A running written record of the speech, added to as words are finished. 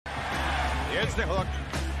Here's the hook.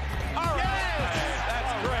 All right.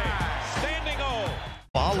 That's great. Standing O.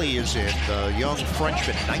 Volley is in, the young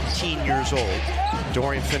Frenchman, 19 years old.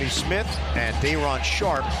 Dorian Finney-Smith and dayron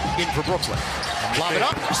Sharpe in for Brooklyn. Lob it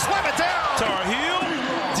up, slam it down! Tar Heel.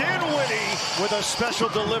 Dinwiddie with a special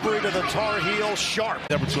delivery to the Tar Heel Sharpe.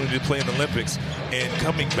 The opportunity to play in the Olympics and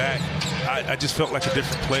coming back, I just felt like a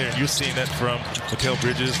different player. And you're seeing that from Mikal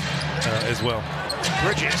Bridges as well.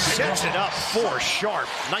 Bridges sets it up for Sharpe.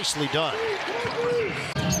 Nicely done.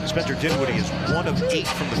 Spencer Dinwiddie is 1 of 8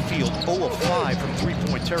 from the field, 0 of 5 from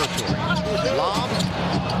three-point territory. Lob,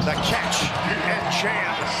 the catch, and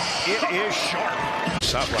jam. It is Sharpe.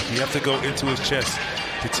 Shot block. You have to go into his chest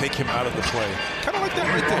to take him out of the play. Kind of like that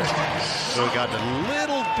right there. So he got a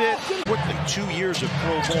little bit quickly. 2 years of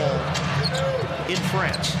pro ball in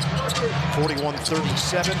France.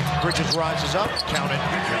 41-37. Bridges rises up. Count it.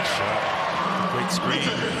 Great shot. Great screen.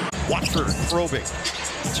 Watford probing.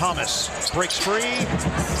 Thomas breaks free.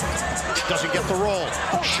 Doesn't get the roll.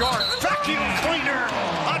 Sharpe, vacuum cleaner.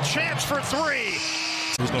 A chance for 3.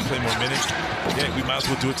 Who's going to play more minutes? Yeah, we might as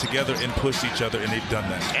well do it together and push each other, and they've done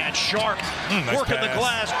that. And Sharpe nice working pass. the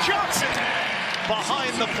glass. Johnson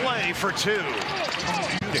behind the play for 2.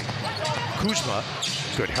 Kuzma,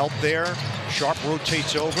 good help there. Sharpe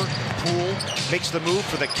rotates over. Poole makes the move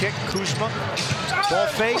for the kick. Kuzma, ball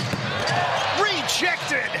fake.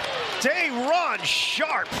 Rejected. Dayron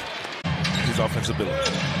Sharpe. His offensive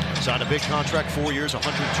ability. Signed a big contract, 4 years, $102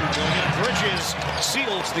 million. Bridges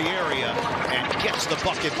seals the area and gets the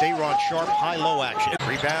bucket. Dayron Sharpe, high-low action.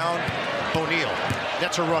 Rebound, O'Neal.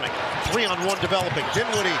 Nets are running. 3-on-1 developing.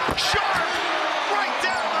 Dinwiddie, Sharpe, right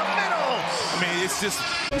down the middle. I mean, it's just...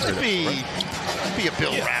 Be a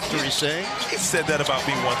Bill Rafter, he's saying. He said that about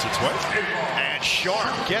me once or twice. And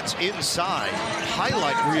Sharpe gets inside.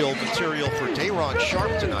 Highlight reel material for Dayron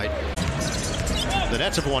Sharpe tonight. The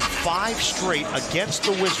Nets have won 5 straight against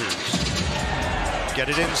the Wizards. Get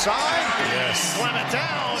it inside. Yes. Slam it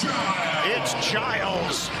down. It's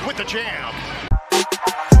Giles with the jam.